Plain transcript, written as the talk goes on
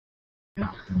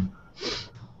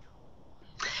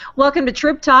Welcome to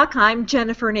Trib Talk. I'm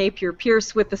Jennifer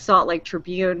Napier-Pearce with the Salt Lake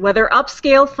Tribune. Whether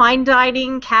upscale, fine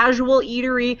dining, casual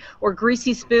eatery, or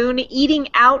greasy spoon, eating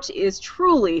out is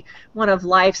truly one of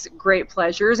life's great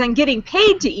pleasures, and getting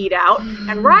paid to eat out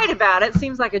and write about it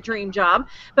seems like a dream job.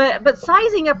 But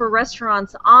sizing up a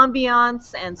restaurant's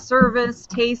ambiance and service,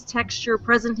 taste, texture,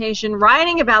 presentation,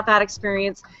 writing about that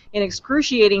experience in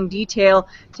excruciating detail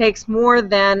takes more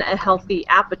than a healthy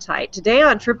appetite. Today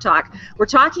on Trib Talk, we're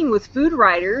talking with food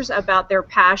writers about their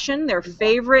passion, their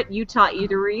favorite Utah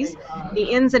eateries, the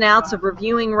ins and outs of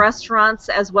reviewing restaurants,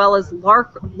 as well as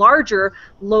larger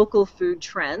local food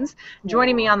trends.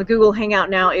 Joining me on the Google Hangout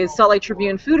now is Salt Lake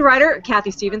Tribune food writer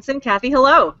Kathy Stephenson. Kathy,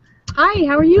 hello. Hi,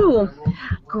 how are you?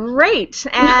 Great,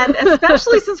 and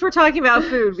especially since we're talking about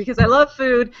food, because I love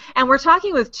food, and we're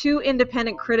talking with two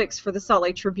independent critics for the Salt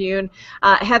Lake Tribune.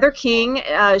 Heather King,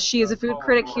 she is a food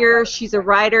critic here. She's a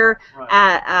writer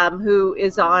who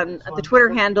is on the Twitter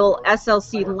handle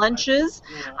SLC Lunches.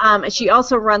 She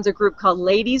also runs a group called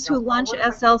Ladies Who Lunch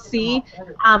SLC,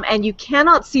 and you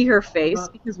cannot see her face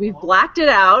because we've blacked it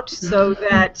out so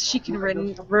that she can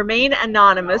remain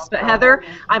anonymous. But Heather,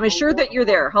 I'm assured that you're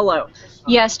there. Hello.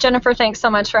 Yes, Jennifer, thanks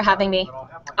so much for having me.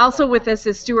 Also with us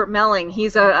is Stuart Melling.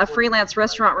 He's a freelance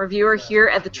restaurant reviewer here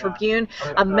at the Tribune,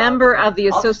 a member of the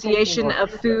Association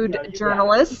of Food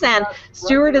Journalists. And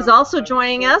Stuart is also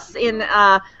joining us in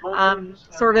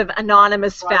sort of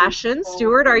anonymous fashion.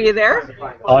 Stuart, are you there?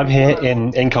 I'm here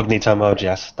in incognito mode,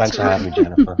 yes. Thanks for having me,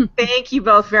 Jennifer. Thank you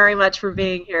both very much for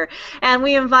being here. And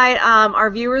we invite our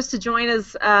viewers to join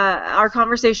us, our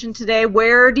conversation today.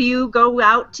 Where do you go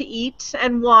out to eat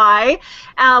and why?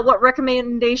 What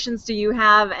recommendations do you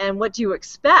have, and what do you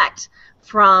expect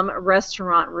from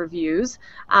restaurant reviews?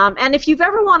 And if you've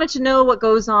ever wanted to know what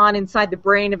goes on inside the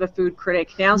brain of a food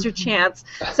critic, now's your chance.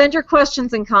 Send your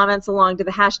questions and comments along to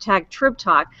the hashtag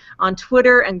TribTalk on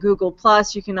Twitter and Google+.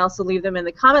 You can also leave them in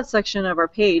the comment section of our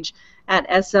page at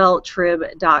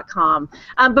sltrib.com.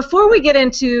 Before we get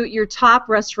into your top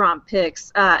restaurant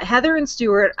picks, Heather and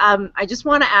Stuart, I just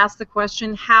want to ask the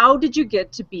question, how did you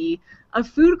get to be a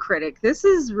food critic? This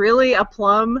is really a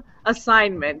plum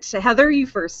assignment. Heather, you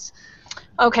first.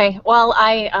 Okay, well,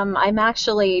 I'm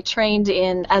actually trained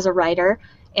as a writer,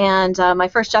 and my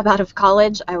first job out of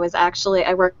college, I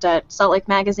worked at Salt Lake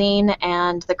Magazine,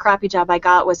 and the crappy job I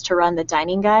got was to run the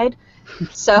dining guide.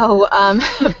 So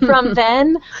from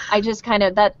then, I just kind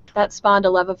of, that spawned a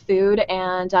love of food,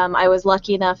 and I was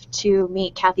lucky enough to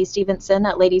meet Kathy Stephenson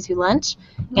at Ladies Who Lunch,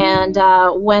 and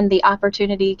when the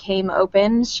opportunity came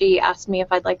open, she asked me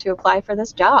if I'd like to apply for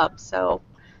this job. So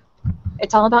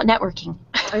it's all about networking.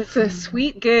 It's a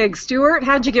sweet gig. Stuart,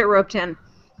 how'd you get roped in?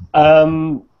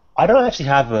 I don't actually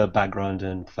have a background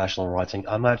in professional writing.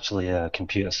 I'm actually a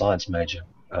computer science major.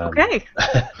 Okay.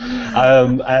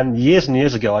 And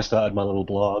years ago, I started my little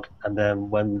blog, and then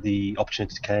when the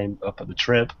opportunity came up at the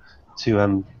Trib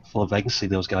to fill a vacancy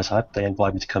those guys had, they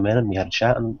invited me to come in, and we had a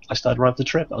chat, and I started writing the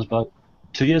Trib. That was about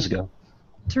 2 years ago.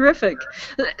 Terrific.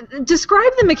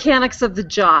 Describe the mechanics of the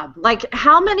job. Like,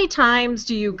 how many times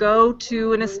do you go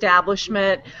to an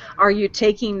establishment? Are you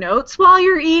taking notes while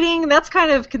you're eating? That's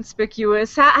kind of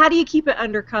conspicuous. How do you keep it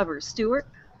undercover, Stuart?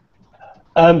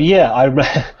 Yeah,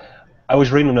 I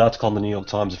was reading an article in the New York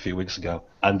Times a few weeks ago,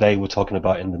 and they were talking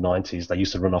about in the 90s they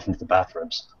used to run off into the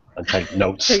bathrooms and take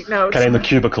notes, kind of in the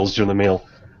cubicles during the meal.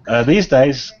 These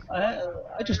days,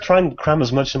 I just try and cram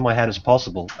as much in my head as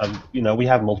possible. You know, we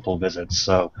have multiple visits,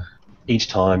 so each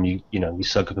time you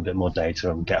soak up a bit more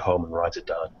data and get home and write it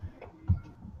down.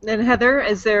 And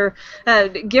Heather,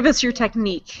 give us your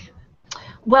technique.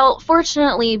 Well,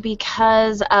 fortunately,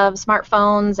 because of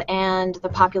smartphones and the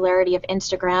popularity of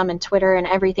Instagram and Twitter and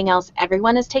everything else,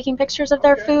 everyone is taking pictures of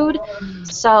their food.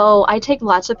 So I take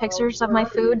lots of pictures of my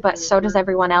food, but so does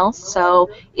everyone else. So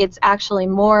it's actually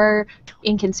more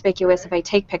inconspicuous if I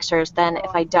take pictures than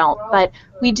if I don't. But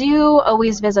we do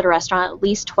always visit a restaurant at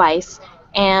least twice,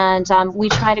 and we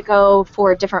try to go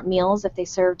for different meals if they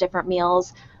serve different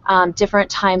meals. Different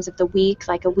times of the week,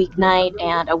 like a weeknight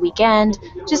and a weekend,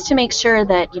 just to make sure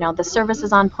that the service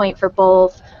is on point for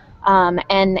both,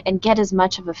 and get as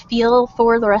much of a feel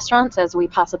for the restaurants as we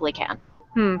possibly can.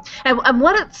 And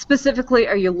what specifically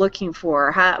are you looking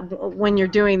for when you're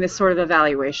doing this sort of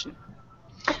evaluation?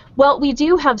 Well, we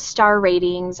do have star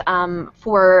ratings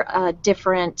for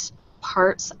different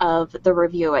parts of the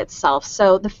review itself.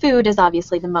 So the food is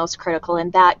obviously the most critical,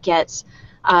 and that gets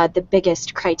the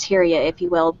biggest criteria, if you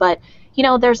will. But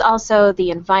there's also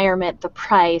the environment, the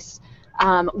price.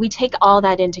 We take all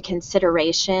that into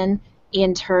consideration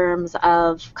in terms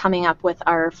of coming up with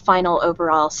our final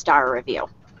overall star review.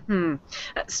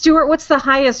 Stuart, what's the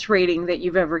highest rating that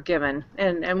you've ever given,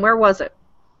 and where was it?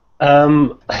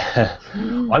 I'm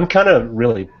kind of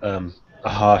really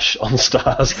harsh on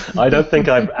stars. I don't think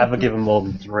I've ever given more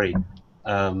than 3.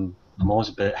 I'm always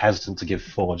a bit hesitant to give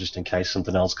 4 just in case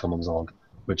something else comes along,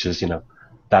 which is,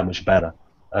 that much better.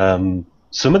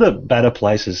 Some of the better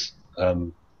places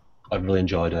I've really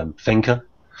enjoyed. Finca,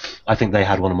 I think they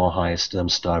had one of my highest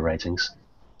star ratings.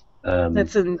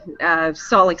 That's in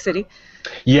Salt Lake City.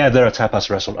 Yeah, they're a tapas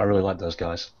restaurant. I really like those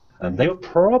guys. They were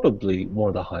probably one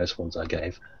of the highest ones I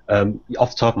gave.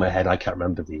 Off the top of my head, I can't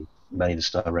remember many of the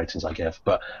star ratings I gave,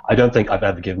 but I don't think I've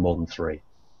ever given more than 3.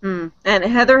 And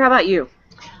Heather, how about you?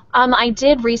 I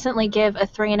did recently give a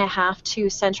 3.5 to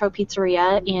Centro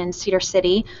Pizzeria in Cedar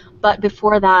City, but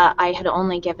before that I had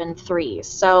only given 3.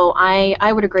 So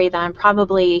I would agree that I'm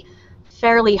probably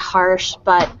fairly harsh,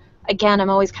 but again, I'm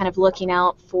always kind of looking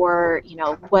out for,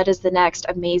 what is the next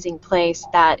amazing place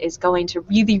that is going to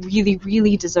really, really,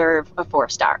 really deserve a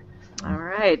 4-star. All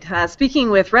right. Speaking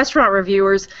with restaurant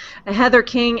reviewers Heather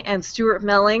King and Stuart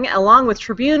Melling, along with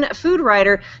Tribune food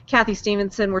writer Kathy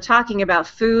Stephenson, we're talking about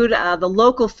food, the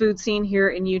local food scene here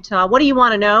in Utah. What do you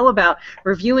want to know about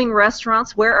reviewing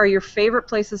restaurants? Where are your favorite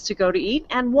places to go to eat,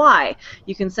 and why?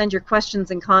 You can send your questions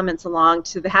and comments along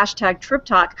to the hashtag Trib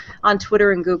Talk on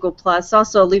Twitter and Google+.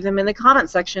 Also, leave them in the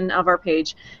comment section of our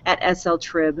page at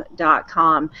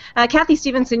sltrib.com. Kathy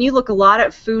Stephenson, you look a lot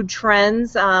at food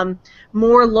trends.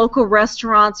 More local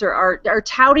restaurants are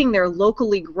touting their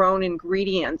locally grown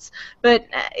ingredients, but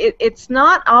it's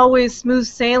not always smooth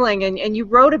sailing, and you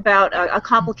wrote about a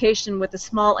complication with a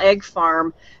small egg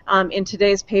farm in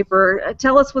today's paper.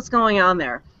 Tell us what's going on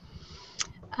there.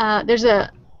 There's a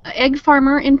egg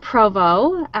farmer in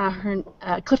Provo,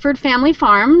 Clifford Family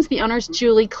Farms. The owner's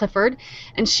Julie Clifford,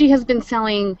 and she has been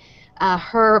selling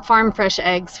her farm fresh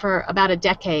eggs for about a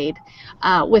decade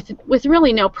with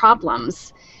really no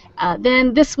problems.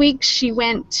 Then this week she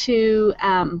went to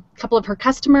a couple of her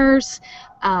customers,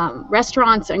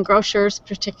 restaurants and grocers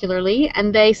particularly,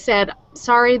 and they said,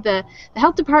 sorry, the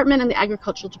health department and the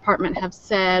agricultural department have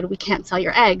said we can't sell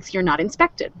your eggs, you're not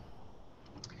inspected.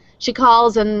 She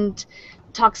calls and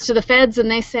talks to the feds, and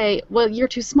they say, well, you're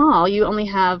too small, you only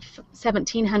have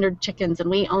 1,700 chickens, and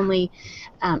we only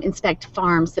inspect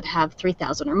farms that have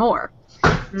 3,000 or more.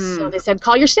 So they said,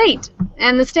 call your state.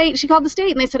 And she called the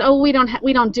state, and they said, oh, we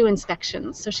don't do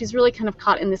inspections. So she's really kind of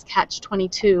caught in this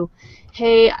catch-22.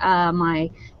 Hey,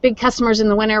 my big customers in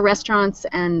the winter, restaurants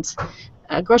and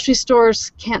grocery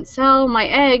stores, can't sell my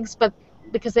eggs, but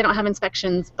because they don't have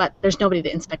inspections, but there's nobody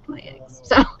to inspect my eggs.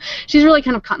 So she's really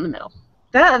kind of caught in the middle.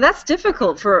 That's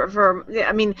difficult for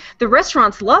I mean, the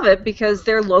restaurants love it because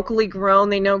they're locally grown,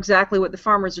 they know exactly what the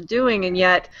farmers are doing, and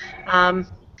yet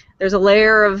there's a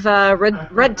layer of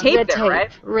red tape there,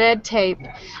 right? Red tape.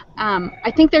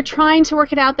 I think they're trying to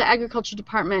work it out. The agriculture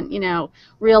department,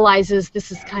 realizes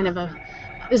this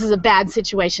is a bad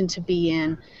situation to be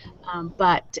in. And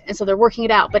so they're working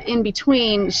it out. But in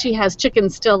between, she has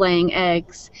chickens still laying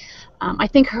eggs. I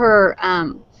think her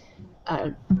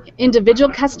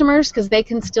individual customers, because they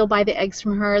can still buy the eggs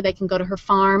from her, they can go to her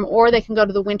farm, or they can go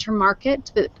to the winter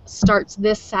market that starts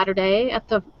this Saturday at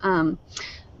the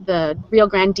Rio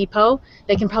Grande Depot.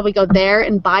 They can probably go there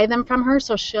and buy them from her,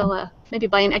 so she'll maybe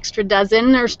buy an extra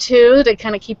dozen or 2 to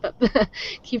kind of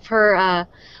keep her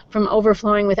from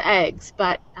overflowing with eggs.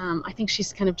 But I think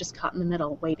she's kind of just caught in the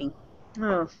middle waiting.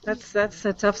 Oh, that's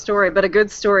a tough story, but a good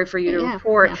story for you to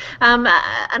report.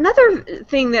 Yeah. Another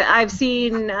thing that I've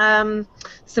seen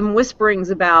some whisperings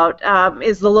about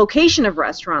is the location of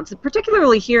restaurants,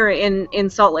 particularly here in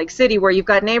Salt Lake City, where you've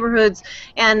got neighborhoods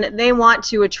and they want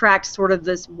to attract sort of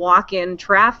this walk-in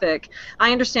traffic.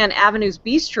 I understand Avenues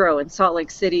Bistro in Salt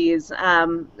Lake City is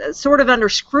sort of under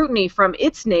scrutiny from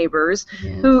its neighbors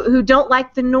who don't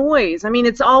like the noise. I mean,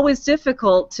 it's always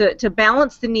difficult to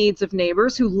balance the needs of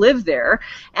neighbors who live there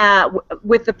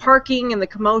with the parking and the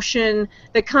commotion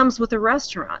that comes with a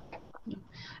restaurant.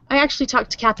 I actually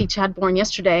talked to Kathy Chadbourne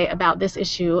yesterday about this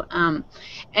issue,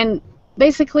 and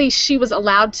basically she was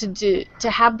allowed to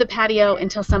have the patio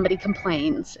until somebody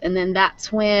complains, and then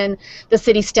that's when the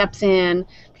city steps in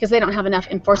because they don't have enough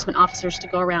enforcement officers to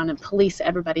go around and police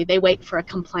everybody. They wait for a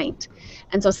complaint,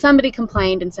 and so somebody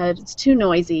complained and said it's too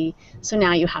noisy, so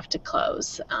now you have to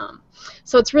close.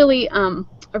 So it's really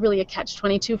a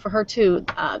catch-22 for her too.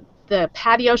 The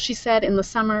patio, she said, in the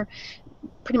summer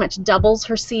pretty much doubles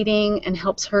her seating and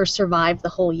helps her survive the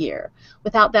whole year.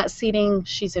 Without that seating,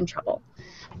 she's in trouble.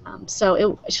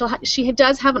 She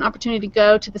does have an opportunity to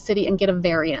go to the city and get a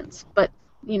variance, but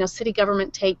city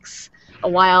government takes a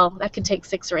while. That could take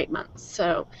 6 or 8 months.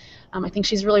 So I think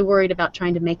she's really worried about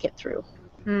trying to make it through.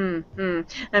 I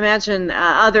imagine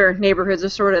other neighborhoods are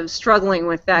sort of struggling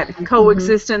with that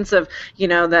coexistence of,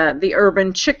 the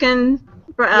urban chicken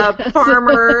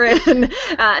farmer and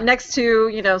next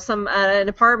to, some an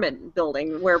apartment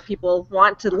building where people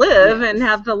want to live and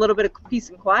have a little bit of peace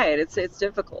and quiet. It's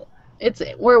difficult.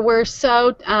 We're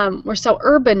so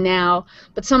urban now,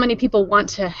 but so many people want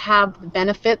to have the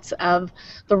benefits of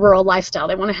the rural lifestyle.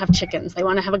 They want to have chickens, they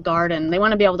want to have a garden, they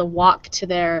want to be able to walk to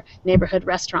their neighborhood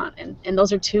restaurant, and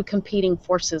those are two competing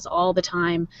forces all the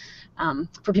time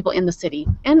for people in the city,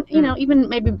 and even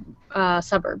maybe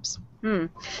suburbs.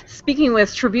 Speaking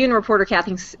with Tribune reporter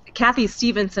Kathy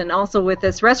Stephenson, also with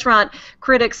us, restaurant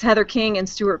critics Heather King and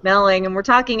Stuart Melling, and we're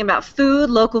talking about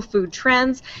food, local food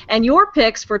trends, and your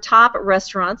picks for top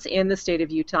restaurants in the state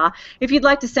of Utah. If you'd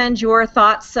like to send your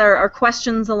thoughts or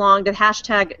questions along to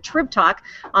hashtag Trib Talk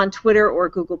on Twitter or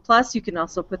Google+, you can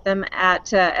also put them at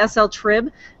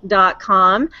sltrib.com.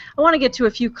 I want to get to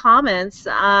a few comments.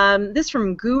 This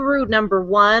from Guru number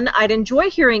 1. I'd enjoy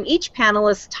hearing each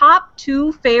panelist's top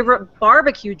 2 favorite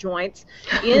barbecue joints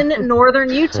in northern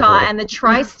Utah and the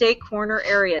tri-state corner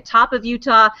area. Top of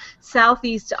Utah,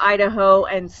 southeast Idaho,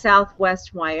 and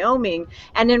southwest Wyoming.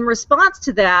 And in response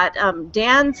to that,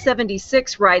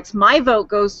 Dan76 writes, my vote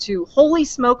goes to Holy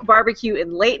Smoke Barbecue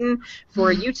in Layton.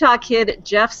 For a Utah kid,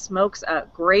 Jeff smokes a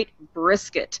great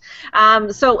brisket.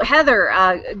 So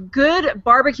Heather, good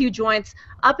barbecue joints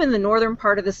up in the northern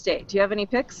part of the state. Do you have any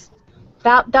picks?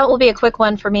 That will be a quick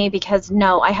one for me because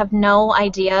no, I have no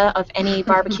idea of any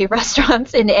barbecue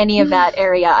restaurants in any of that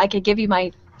area. I could give you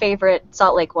my favorite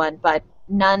Salt Lake one, but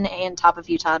none in top of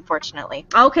Utah, unfortunately.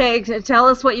 Okay, tell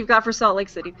us what you've got for Salt Lake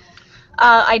City.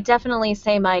 I definitely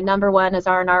say my number 1 is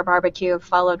R&R Barbecue,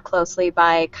 followed closely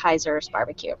by Kaiser's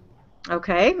Barbecue.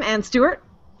 Okay, and Stuart?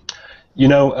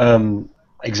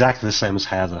 Exactly the same as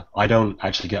Heather. I don't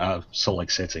actually get out of Salt Lake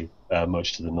City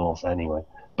much to the north anyway,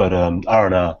 but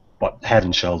R&R, but head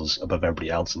and shoulders above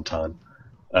everybody else in town.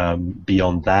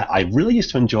 Beyond that, I really used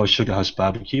to enjoy Sugar House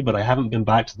Barbecue, but I haven't been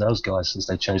back to those guys since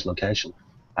they changed location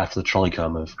after the trolley car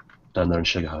move down there in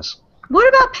Sugar House. What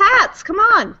about Pat's? Come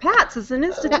on, Pat's is an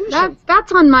institution.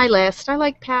 That's on my list. I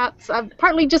like Pat's,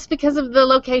 partly just because of the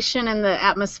location and the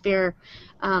atmosphere.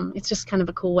 It's just kind of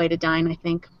a cool way to dine, I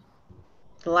think.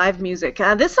 The live music.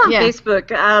 This on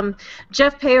Facebook.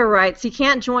 Jeff Payer writes, he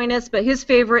can't join us, but his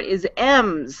favorite is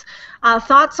M's.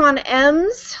 Thoughts on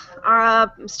M's,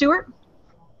 Stuart?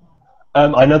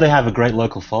 I know they have a great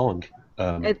local following.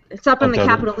 It's up in the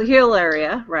Capitol Hill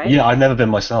area, right? Yeah, I've never been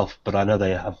myself, but I know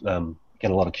they have get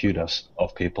a lot of kudos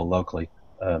of people locally.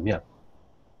 Yeah.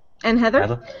 And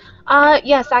Heather?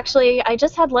 Yes, actually, I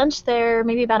just had lunch there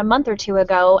maybe about a month or 2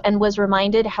 ago and was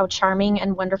reminded how charming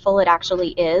and wonderful it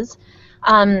actually is.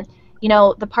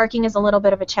 The parking is a little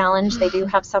bit of a challenge. They do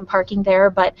have some parking there,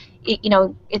 but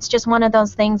it's just one of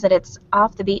those things that it's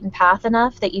off the beaten path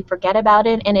enough that you forget about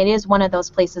it, and it is one of those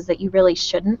places that you really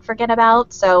shouldn't forget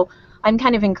about. So I'm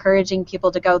kind of encouraging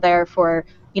people to go there for,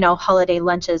 holiday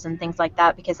lunches and things like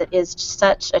that because it is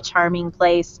such a charming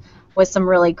place with some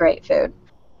really great food.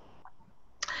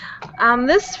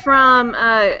 This from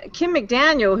Kim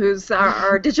McDaniel, who's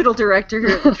our digital director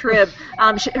here at the Trib.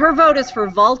 Her vote is for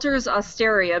Valter's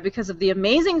Osteria because of the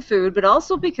amazing food, but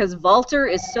also because Valter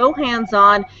is so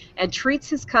hands-on and treats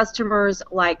his customers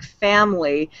like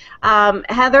family.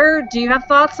 Heather, do you have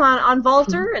thoughts on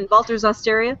Valter and Valter's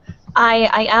Osteria?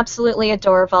 I absolutely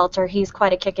adore Valter. He's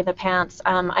quite a kick in the pants.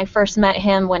 I first met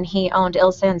him when he owned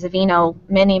Il Sanzavino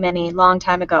many long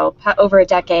time ago, over a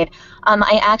decade.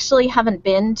 I actually haven't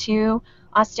been to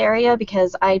Osteria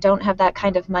because I don't have that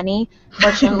kind of money.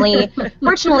 Fortunately,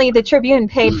 the Tribune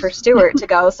paid for Stuart to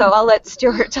go, so I'll let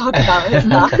Stuart talk about his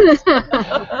thoughts.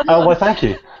 Well, thank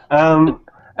you.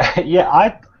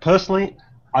 I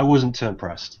wasn't too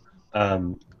impressed.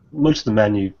 Most of the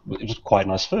menu was just quite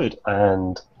nice food,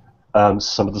 and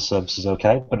some of the service is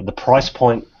okay, but at the price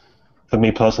point, for me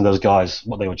personally, those guys,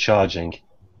 what they were charging,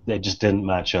 they just didn't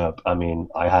match up. I mean,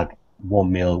 I had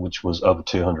one meal which was over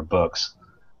 $200,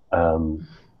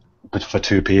 but for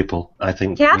 2 people, I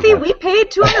think. Kathy, we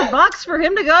paid $200 for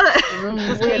him to go to.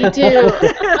 We do.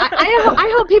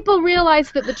 I hope people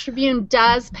realize that the Tribune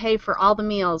does pay for all the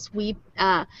meals. We,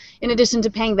 in addition to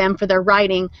paying them for their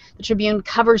writing, the Tribune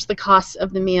covers the costs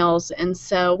of the meals, and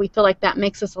so we feel like that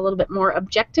makes us a little bit more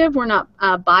objective. We're not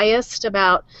biased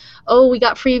about, we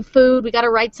got free food, we got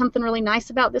to write something really nice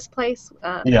about this place.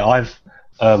 I've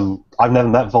never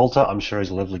met Valter. I'm sure he's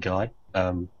a lovely guy.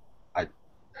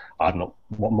 I don't know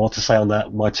what more to say on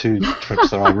that. My 2 trips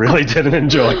that I really didn't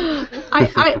enjoy.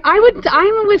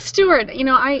 I'm with Stuart.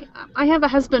 I have a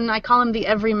husband. I call him the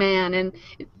everyman, and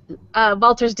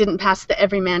Walters didn't pass the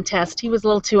everyman test. He was a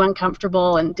little too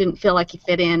uncomfortable and didn't feel like he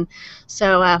fit in.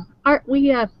 So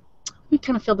we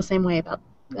kind of feel the same way about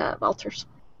Walters.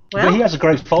 Well, but he has a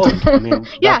great following. I mean,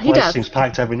 yeah, that place seems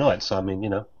packed every night. So I mean,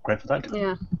 great for that guy.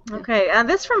 Yeah. Okay.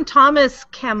 This from Thomas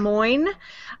Camoin.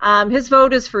 His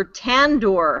vote is for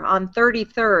Tandoor on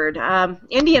 33rd.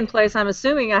 Indian place, I'm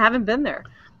assuming. I haven't been there.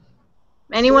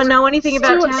 Anyone know anything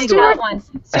about Tandoor?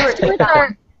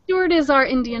 Stuart is our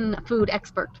Indian food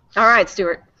expert. All right,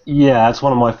 Stuart. Yeah, it's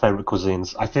one of my favourite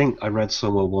cuisines. I think I read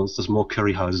somewhere once there's more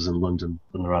curry houses in London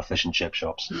than there are fish and chip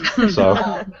shops.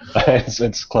 So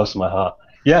it's close to my heart.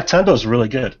 Yeah, Tandoor's really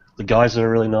good. The guys are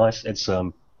really nice. It's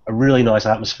a really nice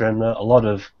atmosphere in there. A lot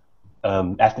of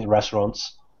ethnic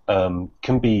restaurants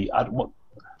can be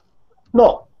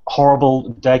not horrible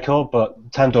decor,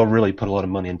 but Tandoor really put a lot of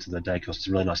money into the decor. It's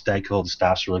a really nice decor. The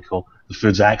staff's really cool. The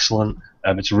food's excellent.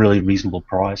 It's really reasonable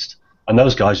priced. And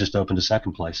those guys just opened a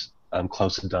second place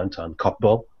close to downtown,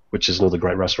 Cockball, which is another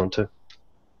great restaurant too.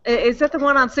 Is that the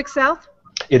one on 6th South?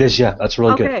 It is, yeah. That's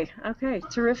really good. Okay,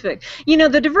 terrific.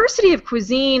 The diversity of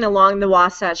cuisine along the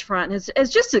Wasatch Front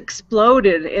has just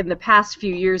exploded in the past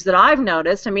few years that I've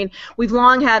noticed. I mean, we've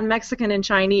long had Mexican and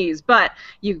Chinese, but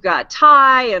you've got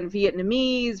Thai and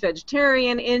Vietnamese,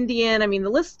 vegetarian, Indian. I mean, the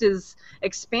list is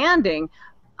expanding.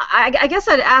 I guess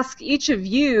I'd ask each of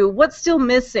you, what's still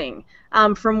missing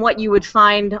from what you would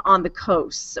find on the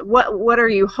coast? What are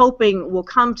you hoping will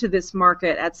come to this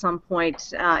market at some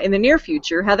point in the near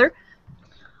future? Heather?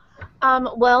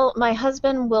 Well, my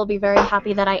husband will be very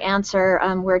happy that I answer.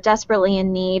 We're desperately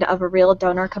in need of a real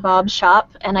doner kebab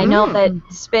shop, and I know that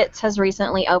Spitz has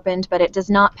recently opened, but it does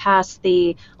not pass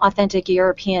the authentic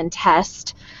European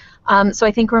test. So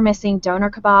I think we're missing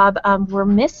doner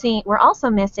kebab. We're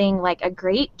also missing like a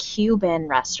great Cuban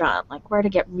restaurant, like where to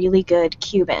get really good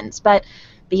Cubans. But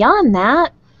beyond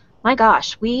that, my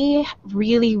gosh, we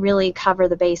really, really cover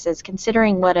the bases.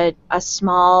 Considering what a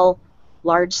small,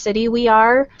 large city we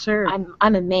are, sure.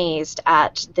 I'm amazed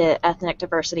at the ethnic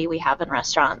diversity we have in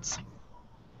restaurants.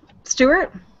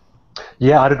 Stuart?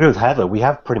 Yeah, I'd agree with Heather. We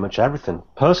have pretty much everything.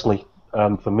 Personally,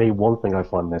 for me, one thing I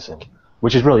find missing,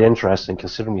 which is really interesting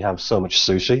considering we have so much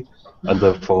sushi and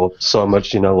therefore so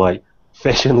much, like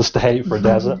fish in the state for a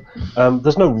desert.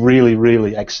 There's no really,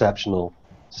 really exceptional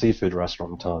seafood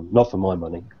restaurant in town, not for my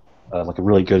money. Like a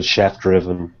really good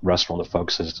chef-driven restaurant that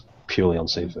focuses purely on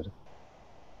seafood.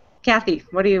 Kathy,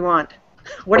 what do you want?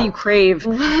 What do you crave?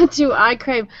 What do I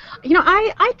crave?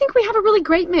 I think we have a really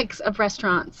great mix of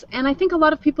restaurants, and I think a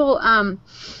lot of people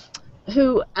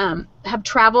who have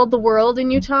traveled the world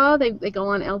in Utah, they go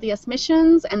on LDS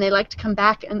missions, and they like to come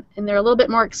back, and they're a little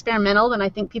bit more experimental than I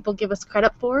think people give us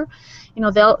credit for.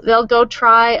 They'll go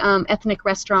try ethnic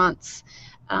restaurants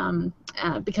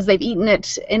because they've eaten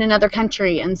it in another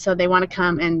country, and so they want to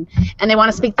come and they want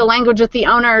to speak the language with the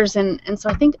owners, and so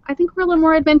I think we're a little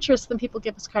more adventurous than people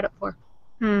give us credit for.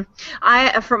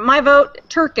 For my vote,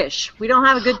 Turkish. We don't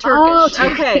have a good Turkish.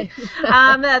 Oh, okay.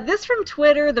 This from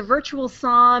Twitter, the virtual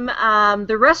Psalm.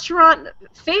 The restaurant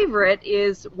favorite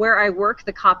is Where I Work,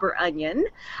 the Copper Onion.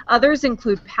 Others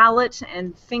include Palette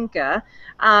and Finca.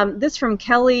 This from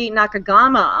Kelly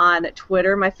Nakagama on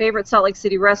Twitter. My favorite Salt Lake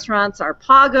City restaurants are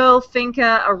Pago,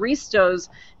 Finca, Aristo's,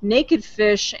 Naked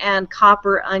Fish, and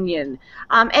Copper Onion.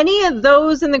 Any of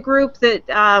those in the group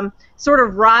that sort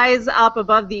of rise up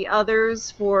above the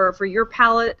others for your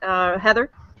palate,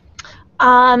 Heather?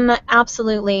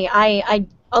 Absolutely. I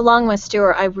along with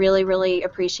Stuart, I really, really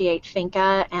appreciate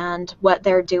Finca and what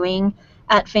they're doing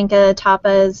at Finca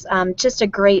Tapas. Just a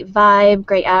great vibe,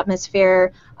 great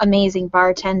atmosphere, amazing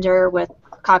bartender with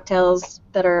cocktails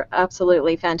that are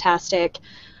absolutely fantastic.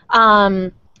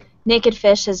 Naked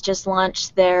Fish has just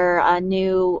launched their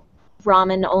new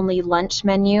ramen-only lunch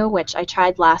menu, which I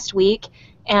tried last week,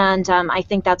 and I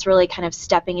think that's really kind of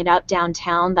stepping it up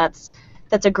downtown. That's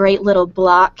a great little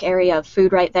block area of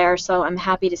food right there, so I'm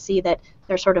happy to see that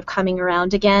they're sort of coming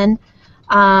around again.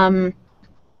 Those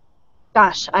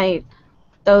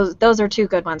are two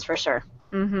good ones for sure.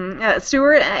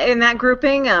 Stuart, in that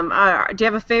grouping, do you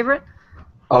have a favorite?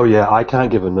 Oh yeah, I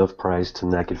can't give enough praise to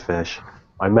Naked Fish.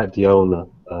 I met the owner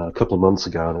a couple of months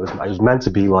ago, and it was meant to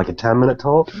be like a 10-minute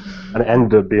talk, and it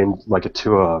ended up being like a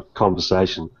 2-hour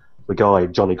conversation. The guy,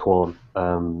 Johnny Kwan,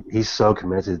 he's so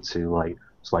committed to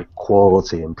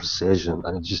quality and precision,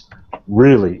 and he's just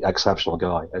really exceptional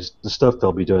guy. The stuff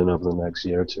they'll be doing over the next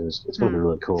year or two it's going to be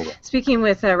really cool. Speaking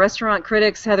with restaurant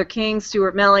critics Heather King,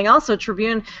 Stuart Melling, also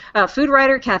Tribune food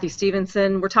writer Kathy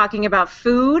Stephenson, we're talking about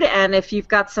food, and if you've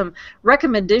got some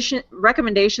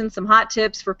recommendations, some hot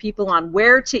tips for people on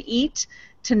where to eat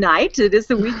tonight. It is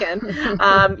the weekend.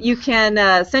 You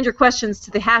can send your questions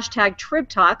to the hashtag Trib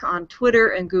Talk on Twitter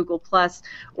and Google+,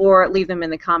 or leave them in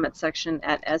the comment section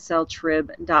at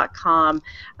sltrib.com.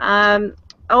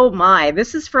 Oh my,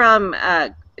 this is from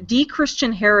D.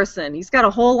 Christian Harrison. He's got a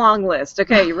whole long list.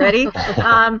 Okay, you ready?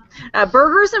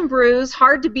 Burgers and Brews,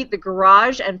 hard to beat the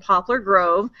Garage and Poplar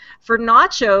Grove. For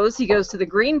nachos, he goes to the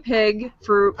Green Pig.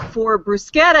 For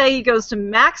bruschetta, he goes to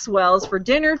Maxwell's. For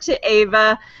dinner, to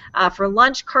Ava. For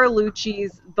lunch,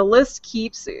 Carlucci's. The list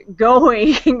keeps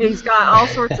going. He's got all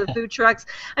sorts of food trucks.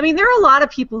 I mean, there are a lot of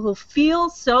people who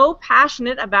feel so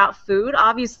passionate about food.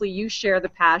 Obviously, you share the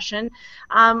passion.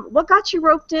 What got you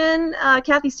roped in,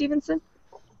 Kathy Stephenson?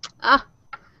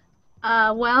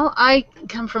 Well, I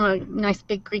come from a nice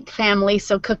big Greek family,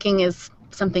 so cooking is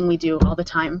something we do all the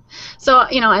time. So,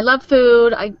 I love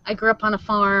food. I grew up on a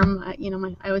farm. I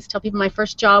always tell people my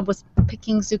first job was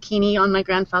picking zucchini on my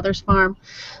grandfather's farm.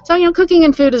 So, cooking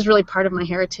and food is really part of my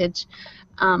heritage.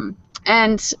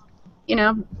 And,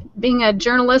 being a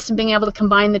journalist and being able to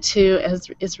combine the two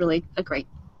is really a great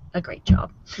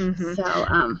job. Mm-hmm.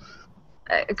 So,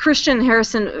 Christian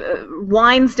Harrison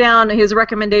winds down his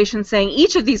recommendation saying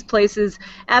each of these places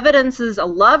evidences a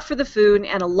love for the food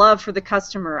and a love for the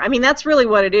customer. I mean, that's really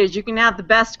what it is. You can have the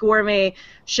best gourmet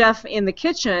chef in the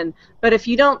kitchen, but if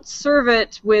you don't serve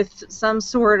it with some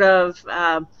sort of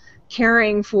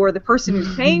caring for the person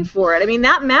who's paying for it, I mean,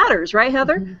 that matters, right,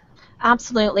 Heather?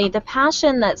 Absolutely. The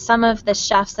passion that some of the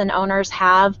chefs and owners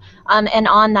have, and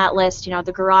on that list,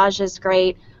 the Garage is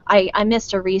great. I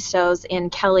missed Aristo's in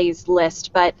Kelly's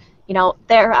list, but,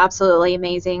 they're absolutely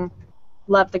amazing.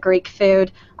 Love the Greek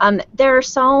food. There are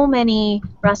so many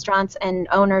restaurants and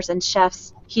owners and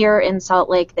chefs here in Salt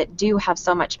Lake that do have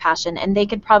so much passion, and they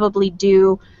could probably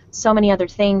do so many other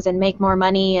things and make more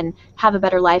money and have a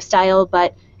better lifestyle,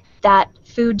 but that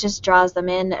food just draws them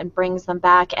in and brings them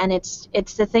back, and it's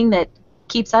the thing that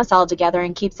keeps us all together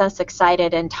and keeps us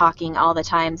excited and talking all the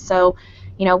time. So,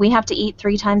 we have to eat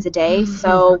 3 times a day,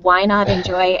 so why not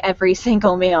enjoy every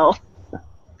single meal?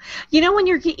 When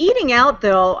you're eating out,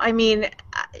 though, I mean,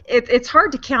 it's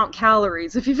hard to count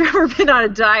calories. If you've ever been on a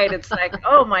diet, it's like,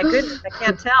 oh my goodness, I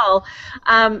can't tell.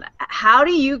 How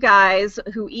do you guys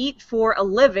who eat for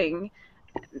a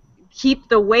keep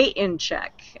the weight in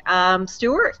check?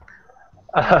 Stuart?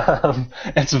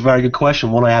 It's a very good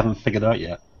question, one I haven't figured out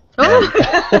yet.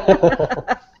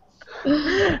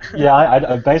 Yeah,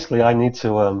 I need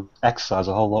to exercise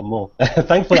a whole lot more.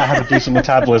 Thankfully, I have a decent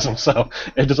metabolism, so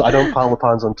I don't pile my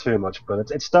pounds on too much.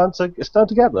 But it's starting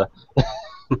to get there.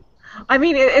 I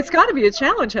mean, it's got to be a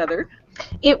challenge, Heather.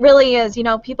 It really is.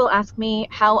 People ask me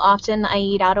how often I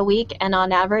eat out a week, and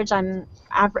on average, I'm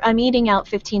eating out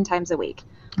 15 times a week,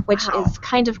 which is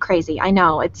kind of crazy. I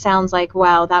know it sounds like,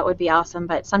 wow, that would be awesome,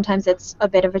 but sometimes it's a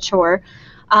bit of a chore.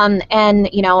 And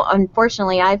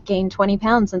unfortunately, I've gained 20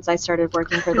 pounds since I started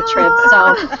working for the Trib,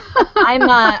 so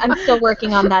I'm still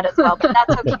working on that as well. But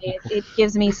that's okay. It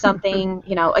gives me something.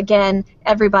 Again,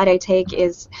 every bite I take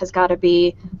has got to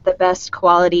be the best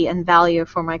quality and value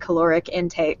for my caloric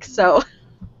intake. So.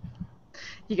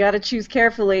 You got to choose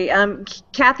carefully.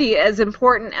 Kathy, as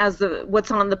important as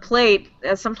what's on the plate,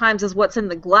 sometimes as what's in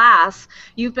the glass,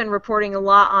 you've been reporting a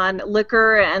lot on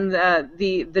liquor and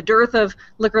the dearth of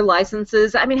liquor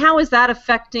licenses. I mean, how is that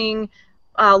affecting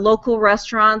local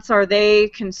restaurants? Are they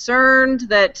concerned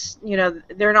that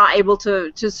they're not able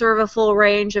to serve a full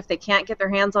range if they can't get their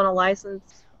hands on a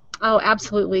license? Oh,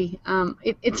 absolutely.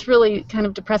 It's really kind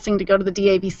of depressing to go to the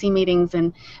DABC meetings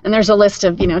and there's a list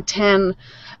of 10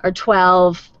 or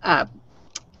 12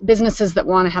 businesses that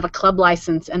want to have a club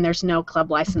license, and there's no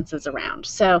club licenses around.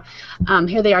 So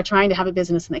here they are trying to have a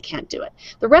business and they can't do it.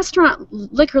 The restaurant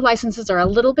liquor licenses are a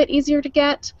little bit easier to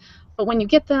get, but when you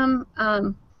get them,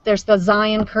 there's the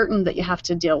Zion curtain that you have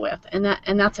to deal with, and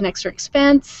that's an extra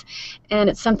expense,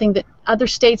 and it's something that other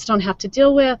states don't have to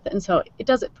deal with, and so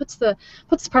it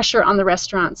puts pressure on the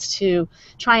restaurants to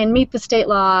try and meet the state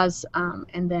laws,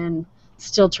 and then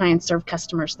still try and serve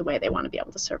customers the way they want to be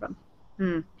able to serve them.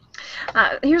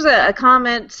 Here's a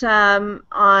comment on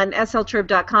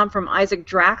sltrib.com from Isaac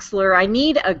Draxler. I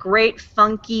need a great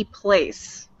funky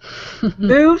place.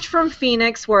 Moved from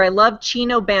Phoenix, where I love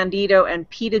Chino Bandito and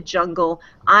Pita Jungle.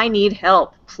 I need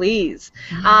help, please.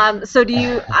 So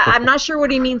I'm not sure what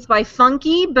he means by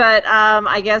funky, but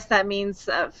I guess that means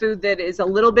food that is a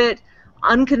little bit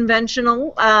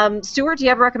unconventional. Stuart, do you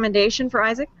have a recommendation for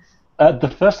Isaac?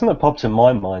 The first thing that popped in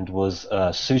my mind was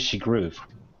Sushi Groove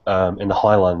in the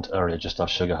Highland area, just off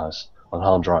Sugar House, on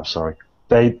Highland Drive, sorry.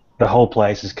 The whole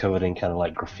place is covered in kind of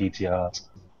like graffiti art.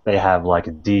 They have like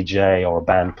a DJ or a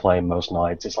band playing most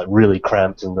nights. It's like really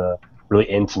cramped in the really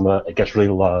intimate. It gets really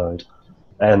loud.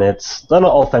 And they're not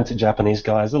authentic Japanese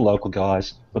guys, they're local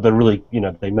guys, but they're really,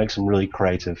 they make some really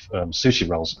creative sushi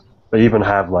rolls. They even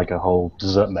have like a whole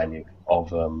dessert menu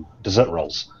of dessert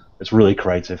rolls. It's really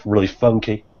creative, really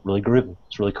funky, really groovy.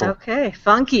 It's really cool. Okay,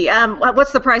 funky.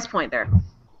 What's the price point there?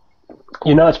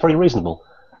 It's pretty reasonable.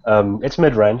 It's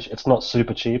mid-range. It's not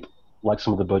super cheap like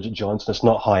some of the budget joints. It's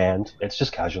not high-end. It's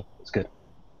just casual. It's good.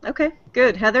 Okay,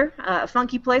 good. Heather, a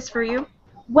funky place for you?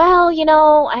 Well,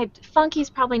 funky's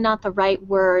probably not the right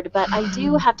word, but I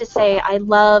do have to say I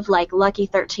love like Lucky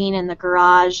 13 in the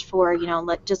garage for,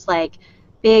 just like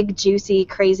big, juicy,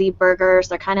 crazy burgers.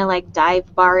 They're kind of like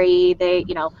dive bar-y.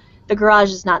 The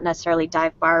garage is not necessarily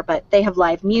dive bar, but they have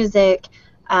live music,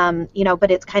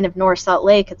 but it's kind of North Salt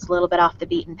Lake. It's a little bit off the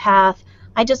beaten path.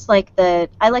 I like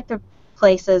the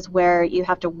places where you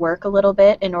have to work a little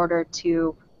bit in order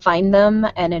to find them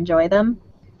and enjoy them.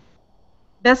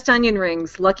 Best onion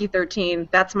rings, Lucky 13.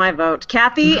 That's my vote.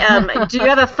 Kathy, do you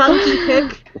have a funky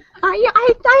pick? Yeah,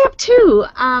 I have two.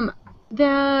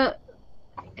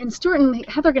 And Stuart and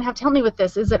Heather are going to have to help me with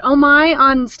this. Is it Oh My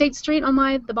on State Street, Oh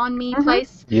My, the banh mi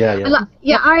place? Yeah.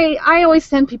 I always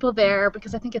send people there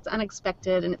because I think it's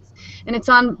unexpected, and it's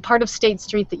on part of State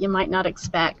Street that you might not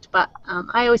expect. But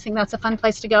I always think that's a fun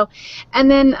place to go.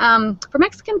 And then for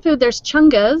Mexican food, there's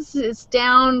Chunga's. It's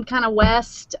down kind of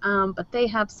west, but they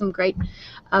have some great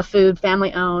food,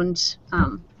 family-owned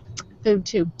food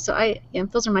too. So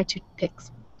those are my two picks.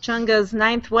 Chunga's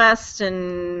 9th West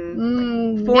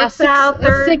and 4th South,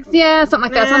 6th, yeah,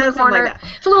 something like that. It's on the corner. Like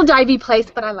it's a little divey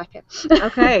place, but I like it.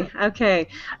 Okay.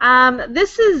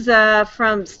 This is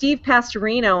from Steve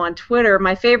Pastorino on Twitter.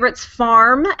 My favorite's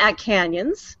Farm at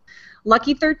Canyons,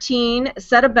 Lucky 13,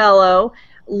 Setabello.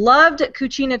 Loved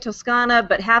Cucina Toscana,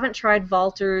 but haven't tried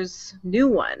Valter's new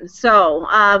one. So,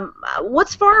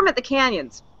 what's Farm at the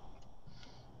Canyons?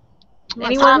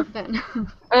 Anyone?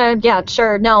 Yeah,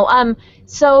 sure. No.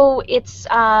 So it's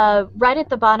right at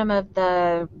the bottom of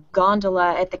the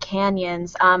gondola at the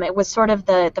canyons. It was sort of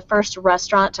the first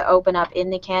restaurant to open up in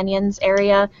the canyons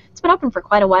area. It's been open for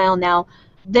quite a while now.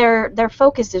 Their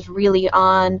focus is really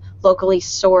on locally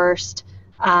sourced,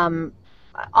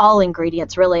 all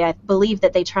ingredients, really. I believe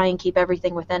that they try and keep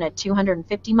everything within a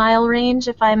 250-mile range,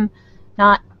 if I'm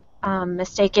not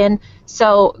mistaken.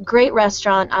 So great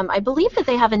restaurant. I believe that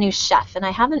they have a new chef, and I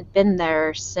haven't been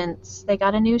there since they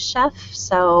got a new chef,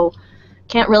 so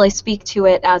can't really speak to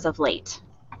it as of late.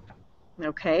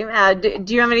 Okay.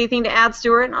 Do you have anything to add,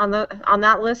 Stuart, on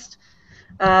that list?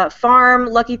 Farm,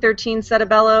 Lucky 13,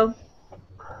 Setabello.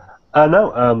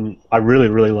 No. I really,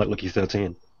 really like Lucky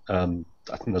 13.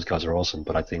 I think those guys are awesome,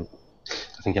 but I think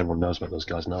everyone knows about those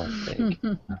guys now, I think.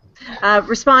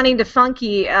 Responding to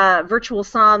Funky, Virtual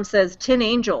Psalm says Tin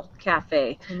Angel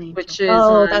Cafe, which is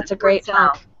that's a great one.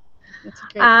 That's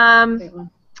a great one.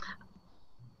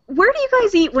 Where do you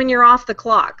guys eat when you're off the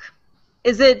clock?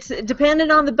 Is it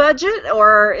dependent on the budget,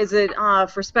 or is it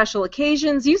for special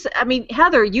occasions?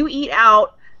 Heather, you eat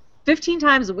out 15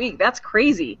 times a week. That's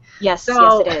crazy. Yes,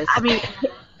 yes, it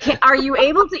is. Are you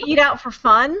able to eat out for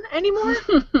fun anymore?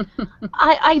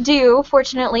 I do.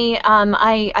 Fortunately,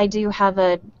 I do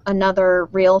have another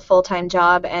real full-time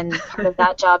job, and part of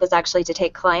that job is actually to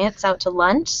take clients out to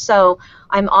lunch. So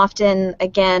I'm often,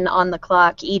 again, on the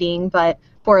clock eating, but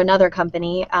for another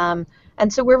company.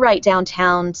 And so we're right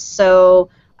downtown. So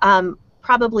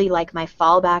probably like my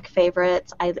fallback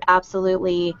favorites. I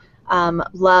absolutely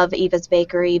love Eva's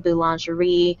Bakery,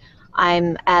 Boulangerie.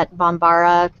 I'm at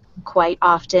Bombara quite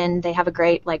often. They have a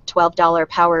great $12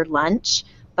 powered lunch,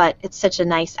 but it's such a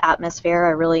nice atmosphere. I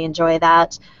really enjoy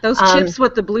that. Those chips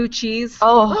with the blue cheese.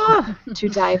 To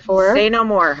die for. Say no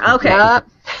more. Okay.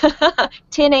 Yep.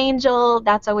 Tin Angel,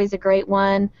 that's always a great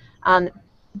one.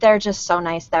 They're just so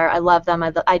nice there. I love them.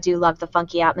 I do love the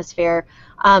funky atmosphere.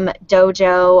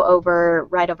 Dojo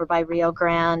right over by Rio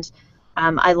Grande.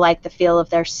 I like the feel of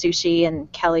their sushi,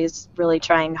 and Kelly's really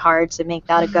trying hard to make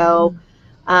that a go.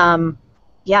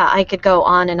 Yeah, I could go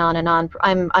on and on and on.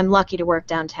 I'm lucky to work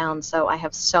downtown, so I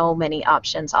have so many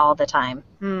options all the time.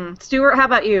 Stuart, how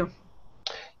about you?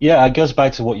 Yeah, it goes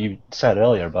back to what you said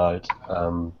earlier about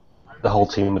the whole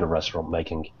team at a restaurant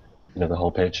making, the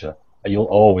whole picture. You'll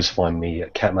always find me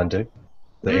at Kathmandu,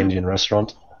 the Indian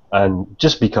restaurant, and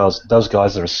just because those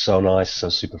guys are so nice, so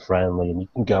super friendly, and you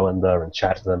can go in there and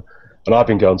chat to them. And I've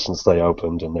been going since they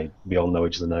opened, and we all know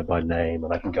each other by name,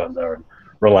 and I can go in there and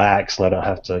relax, and I don't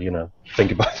have to,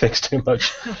 think about things too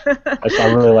much.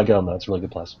 I really like going there. It's a really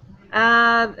good place.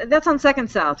 That's on 2nd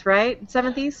South, right?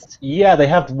 7th East? Yeah, they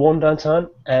have one downtown,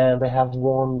 and they have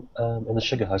one in the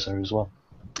Sugar House area as well.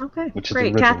 Okay, which is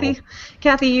great, the original.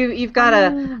 Kathy, you've got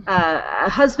a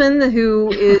husband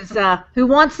who is who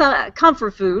wants some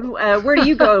comfort food. Where do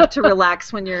you go to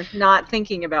relax when you're not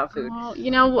thinking about food?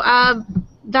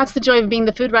 That's the joy of being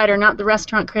the food writer, not the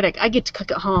restaurant critic. I get to cook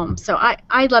at home, so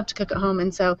I love to cook at home,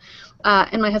 and so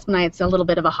and my husband and I, it's a little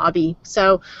bit of a hobby.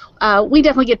 So we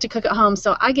definitely get to cook at home.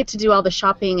 So I get to do all the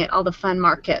shopping at all the fun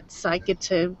markets. I get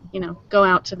to go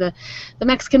out to the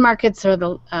Mexican markets or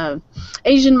the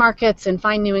Asian markets and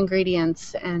find new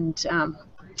ingredients and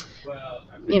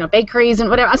bakeries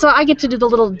and whatever. So I get to do the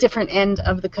little different end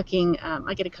of the cooking.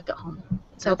 I get to cook at home.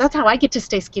 So that's how I get to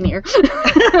stay skinnier.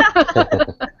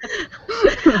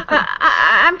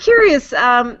 I'm curious,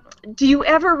 do you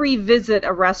ever revisit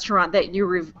a restaurant that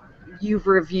you've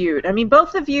reviewed? I mean,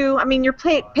 both of you, you're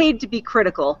paid to be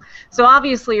critical, so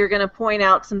obviously you're going to point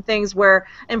out some things where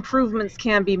improvements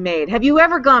can be made. Have you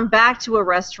ever gone back to a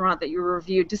restaurant that you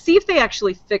reviewed to see if they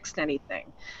actually fixed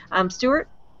anything? Stuart?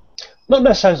 Not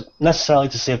necessarily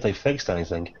to see if they fixed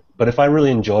anything, but if I really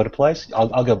enjoyed a place,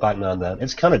 I'll go back now and then.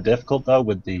 It's kind of difficult, though,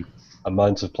 with the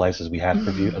amount of places we have to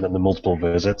review and then the multiple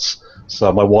visits.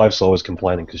 So my wife's always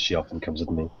complaining because she often comes with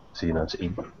me to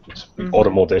eat, order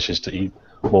more dishes to eat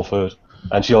more food.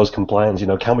 And she always complains,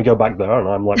 can we go back there? And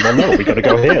I'm like, no, we got to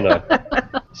go here now.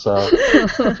 So,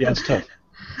 yeah, it's tough.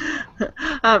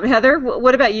 Heather,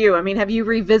 what about you? Have you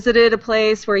revisited a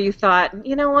place where you thought,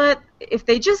 you know what, if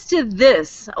they just did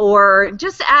this or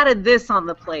just added this on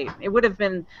the plate, it would have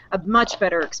been a much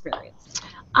better experience?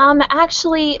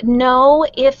 Actually, no.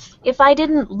 If I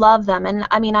didn't love them, and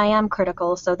I am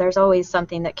critical, so there's always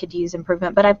something that could use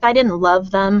improvement, but if I didn't love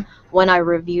them when I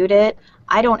reviewed it,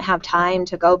 I don't have time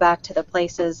to go back to the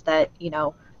places that,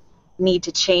 need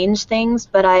to change things,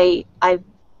 but I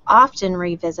often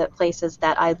revisit places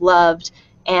that I loved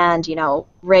and,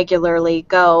 regularly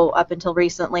go. Up until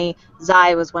recently,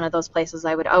 Zai was one of those places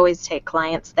I would always take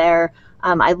clients there.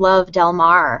 I love Del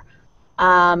Mar.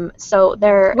 So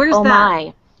there. Where's oh that?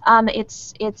 My.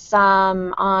 It's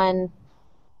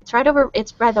right over.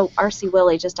 It's by the R.C.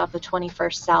 Willey, just off of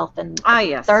 21st South and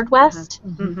yes. 3rd West,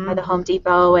 Mm-hmm. by the Home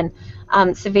Depot. And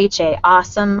Ceviche,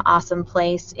 awesome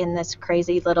place in this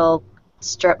crazy little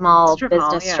strip mall.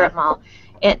 Strip mall.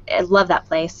 I love that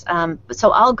place.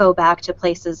 So I'll go back to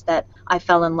places that I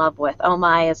fell in love with. Oh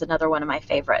My is another one of my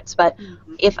favorites. But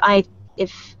if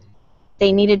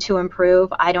they needed to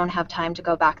improve, I don't have time to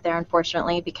go back there,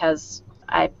 unfortunately, because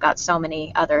I've got so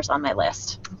many others on my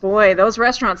list. Boy, those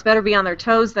restaurants better be on their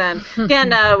toes then.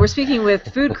 Again, we're speaking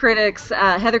with food critics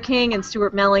Heather King and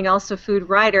Stuart Melling, also food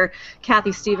writer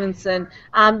Kathy Stephenson.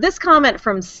 This comment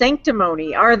from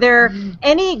Sanctimony: are there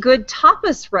any good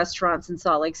tapas restaurants in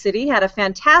Salt Lake City? Had a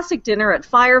fantastic dinner at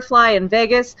Firefly in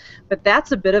Vegas, but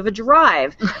that's a bit of a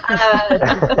drive.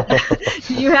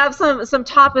 You have some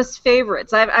tapas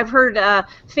favorites. I've heard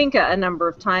Finca a number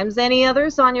of times. Any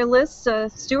others on your list,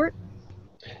 Stuart?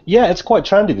 Yeah, it's quite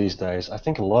trendy these days. I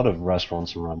think a lot of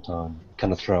restaurants around town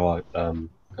kind of throw out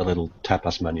a little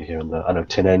tapas menu here and there. I know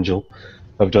Tin Angel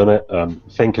have done it.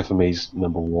 Finca for me is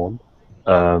number one.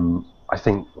 I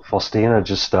think Faustina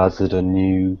just started a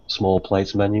new small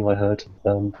plates menu, I heard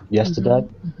yesterday.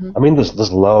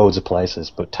 There's loads of places,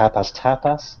 but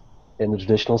tapas in the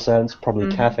traditional sense,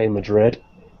 probably Cafe Madrid,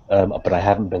 but I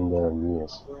haven't been there in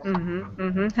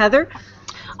years. Heather?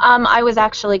 I was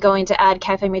actually going to add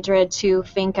Cafe Madrid to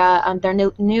Finca. Their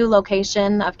new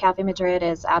location of Cafe Madrid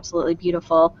is absolutely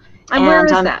beautiful. And where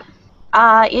is that?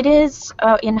 It is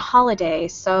in Holiday,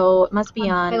 so it must be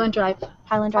on Highland Drive.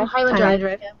 Highland Drive? Highland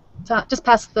Drive. Yeah. So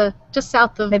just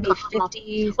south of maybe Cottonwood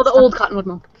 50. Well, the old Cottonwood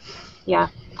Mall. Yeah.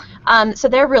 So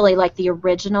they're really like the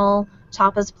original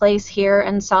tapas place here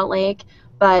in Salt Lake,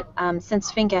 but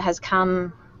since Finca has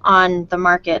come on the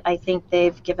market, I think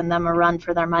they've given them a run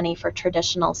for their money for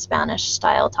traditional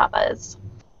Spanish-style tapas.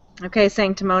 Okay,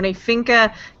 Sanctimony,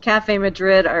 Finca, Cafe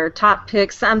Madrid are top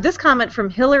picks. This comment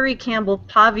from Hillary Campbell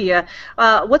Pavia: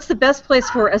 what's the best place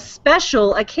for a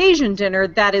special occasion dinner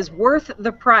that is worth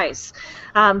the price?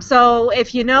 So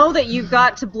if you know that you've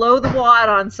got to blow the wad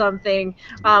on something,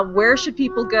 where should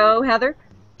people go, Heather?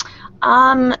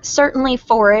 Certainly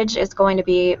Forage is going to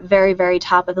be very, very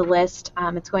top of the list.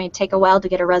 It's going to take a while to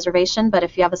get a reservation, but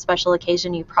if you have a special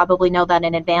occasion, you probably know that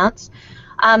in advance.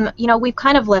 We've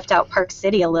kind of left out Park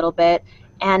City a little bit,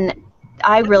 and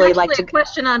I really like to... a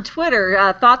question on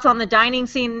Twitter, thoughts on the dining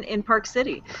scene in Park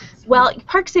City? Well,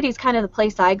 Park City is kind of the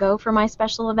place I go for my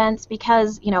special events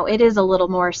because, it is a little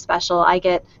more special. I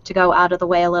get to go out of the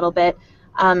way a little bit.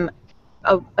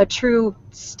 A true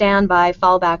standby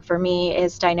fallback for me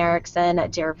is Stein Eriksen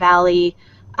at Deer Valley.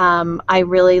 I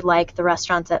really like the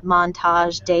restaurants at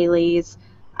Montage, Dailies,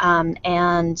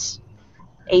 and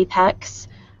Apex.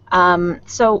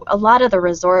 So a lot of the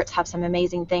resorts have some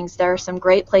amazing things. There are some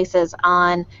great places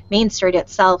on Main Street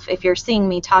itself. If you're seeing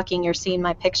me talking, you're seeing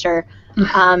my picture.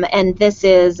 And this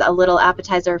is a little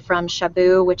appetizer from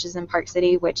Shabu, which is in Park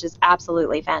City, which is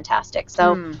absolutely fantastic.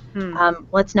 So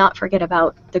let's not forget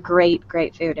about the great,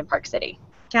 great food in Park City.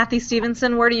 Kathy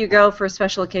Stephenson, where do you go for a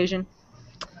special occasion?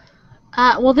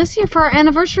 Well, this year for our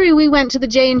anniversary, we went to the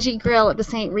J&G Grill at the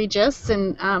St. Regis,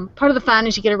 and part of the fun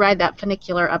is you get to ride that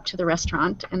funicular up to the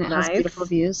restaurant, and it has beautiful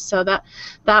views. So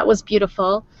that was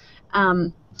beautiful.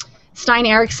 Stein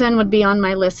Eriksen would be on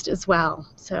my list as well.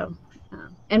 So,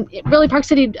 and really, Park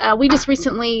City, we just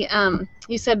recently,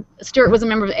 you said Stuart was a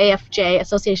member of the AFJ,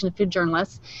 Association of Food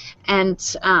Journalists, and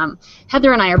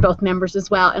Heather and I are both members as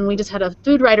well, and we just had a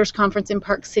food writers conference in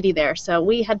Park City there. So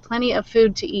we had plenty of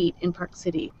food to eat in Park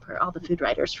City for all the food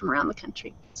writers from around the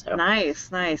country. So.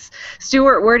 Nice, nice.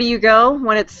 Stuart, where do you go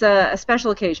when it's a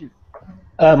special occasion?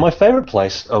 My favorite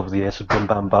place over the years has been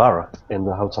Bambara in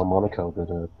the Hotel Monaco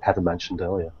that Heather mentioned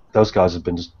earlier. Those guys have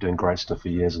been just doing great stuff for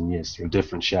years and years through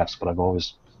different chefs, but I've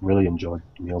always really enjoyed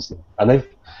the meals there. And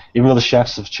even though the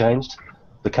chefs have changed,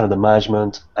 the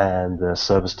management and the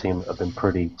service team have been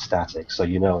pretty static. So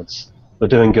they're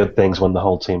doing good things when the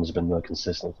whole team has been really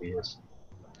consistent for years.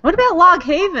 What about Log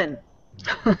Haven?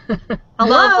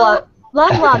 Love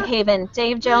Log Haven.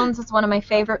 Dave Jones is one of my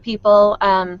favorite people.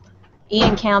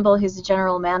 Ian Campbell, who's the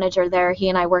general manager there, he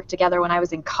and I worked together when I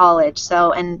was in college.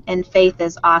 So and Faith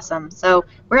is awesome. So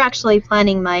we're actually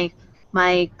planning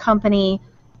my company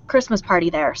Christmas party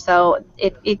there. So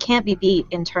it can't be beat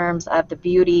in terms of the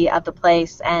beauty of the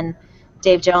place, and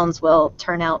Dave Jones will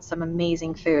turn out some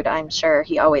amazing food. I'm sure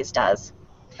he always does.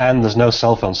 And there's no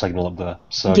cell phone signal up there,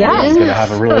 so you're Yes. going to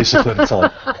have a really secluded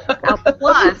time.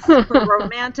 Plus, for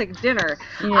romantic dinner.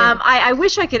 Yeah. I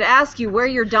wish I could ask you where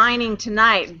you're dining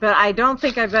tonight, but I don't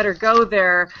think I better go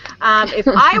there. If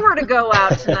I were to go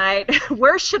out tonight,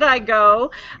 where should I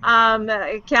go?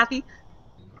 Kathy?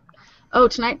 Oh,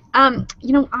 tonight?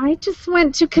 I just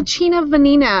went to Cucina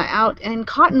Vanina out in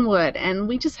Cottonwood, and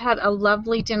we just had a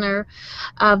lovely dinner.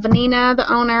 Vanina, the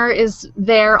owner, is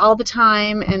there all the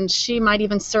time, and she might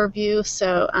even serve you.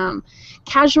 So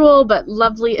casual but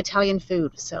lovely Italian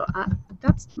food. So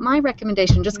that's my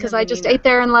recommendation, just because I just ate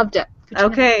there and loved it. Cucina.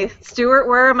 Okay. Stuart,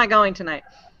 where am I going tonight?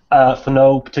 For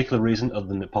no particular reason other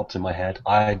than it popped in my head,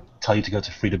 I'd tell you to go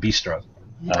to Frida Bistro.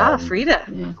 Frida.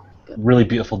 Yeah. Really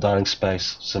beautiful dining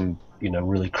space, some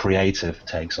really creative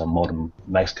takes on modern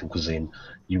Mexican cuisine.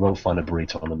 You won't find a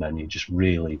burrito on the menu, just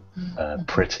really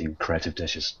pretty, creative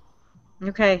dishes.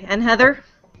 Okay, and Heather?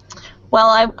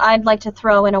 Well, I'd like to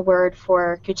throw in a word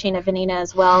for Cucina Vanina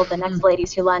as well. The next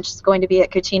Ladies Who Lunch is going to be at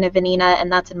Cucina Vanina,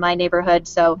 and that's in my neighborhood,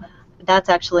 so that's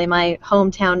actually my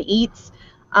hometown eats.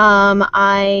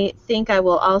 I think I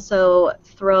will also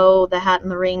throw the hat in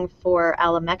the ring for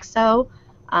Alamexo.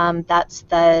 That's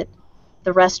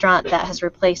the restaurant that has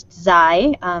replaced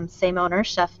Zai, same owner,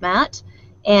 Chef Matt.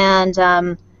 And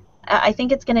I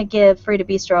think it's going to give Frida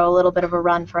Bistro a little bit of a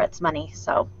run for its money.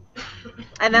 So.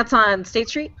 And that's on State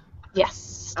Street? Yes,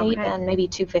 State and maybe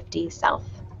 250 South.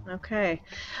 Okay.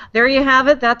 There you have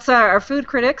it. That's our food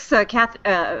critics.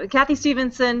 Kathy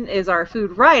Stephenson is our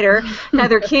food writer.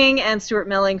 Heather King and Stuart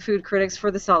Melling, food critics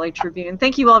for the Salt Lake Tribune.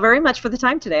 Thank you all very much for the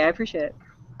time today. I appreciate it.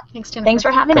 Thanks, Jennifer. Thanks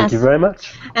for having us. Thank you very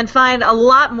much. And find a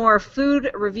lot more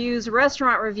food reviews,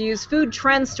 restaurant reviews, food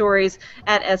trend stories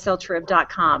at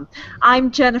sltrib.com.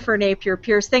 I'm Jennifer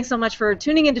Napier-Pearce. Thanks so much for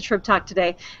tuning into Trib Talk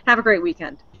today. Have a great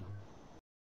weekend.